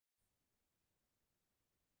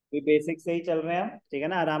भी बेसिक से ही चल रहे हैं हम, ठीक है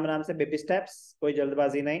ना, आराम आराम से, बेबी स्टेप्स, कोई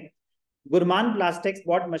जल्दबाजी नहीं। Gurman plastics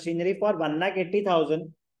bot machinery for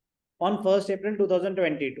 1,80,000 on 1st April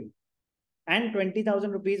 2022 and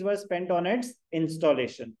 20,000 rupees were spent on its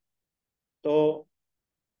installation. तो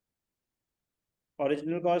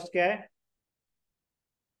ओरिजिनल कॉस्ट क्या है?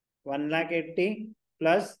 1,80,000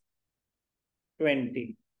 प्लस 20,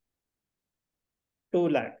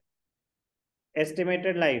 2,00,000।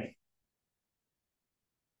 एस्टिमेटेड लाइफ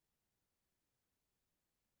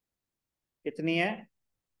कितनी है?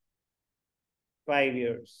 5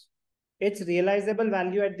 years। It's realisable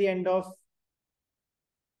value at the end of,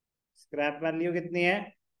 scrap value कितनी है?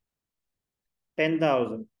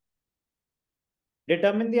 10,000।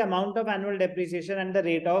 Determine the amount of annual depreciation and the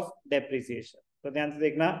rate of depreciation. तो ध्यान से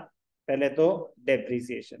देखना, पहले तो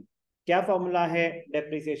डेप्रिसिएशन, क्या फॉर्मूला है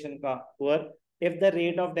डेप्रिसिएशन का? Poor, if the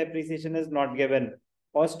rate of depreciation is not given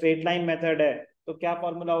और स्ट्रेट लाइन मेथड है, तो क्या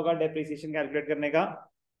फॉर्मूला होगा डेप्रिसिएशन कैलकुलेट करने का?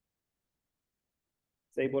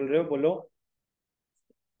 सही बोल रहे हो, बोलो।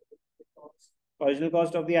 Original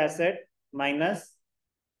cost of the asset minus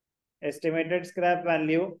estimated scrap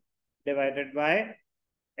value divided by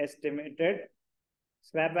estimated,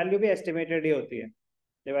 scrap value भी एस्टिमेटेड ही होती है,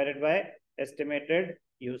 divided by estimated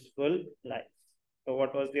useful life. तो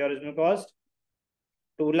what was the original cost?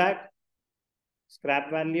 2,00,000, scrap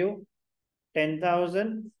value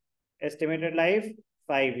 10,000, estimated life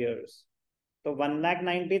 5 years। तो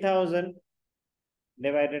 1,90,000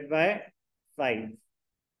 डिवाइडेड बाय 5,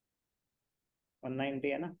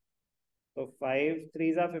 190 है ना, तो 5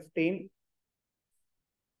 3 जा 15,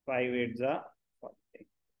 5 8 जा 40,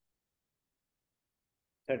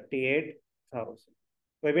 38,000।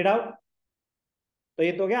 कोई भी डाउट? तो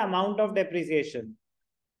ये तो गया amount of depreciation,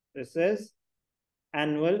 this is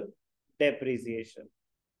annual depreciation.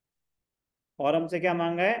 और हमसे क्या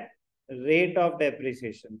मांगा है? Rate of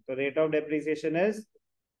depreciation. तो rate of depreciation is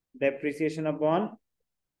depreciation upon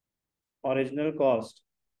original cost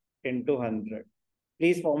into 100।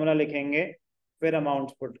 Please formula लिखेंगे, फिर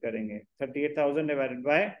अमाउंट पुट करेंगे। 38,000 डिवाइडेड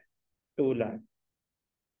बाय 2,00,000,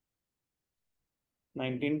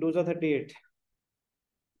 19 2 सा 38,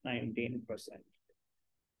 19%।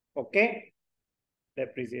 ओके,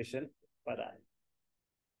 डेप्रिसिएशन पर आए।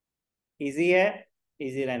 इजी है,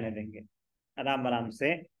 इजी रहने देंगे, आराम आराम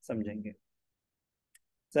से समझेंगे।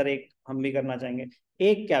 सर एक हम भी करना चाहेंगे।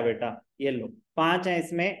 एक क्या बेटा, ये लो 5 है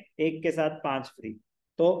इसमें, एक के साथ 5 फ्री,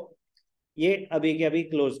 तो ये अभी के अभी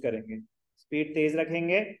क्लोज करेंगे, स्पीड तेज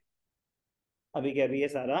रखेंगे, अभी के अभी ये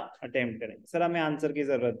सारा अटेम्प्ट करेंगे। सर हमें आंसर की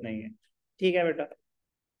जरूरत नहीं है, ठीक है बेटा,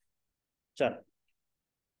 चल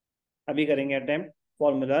अभी करेंगे अटेम्प्ट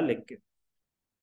फॉर्मूला लिख के।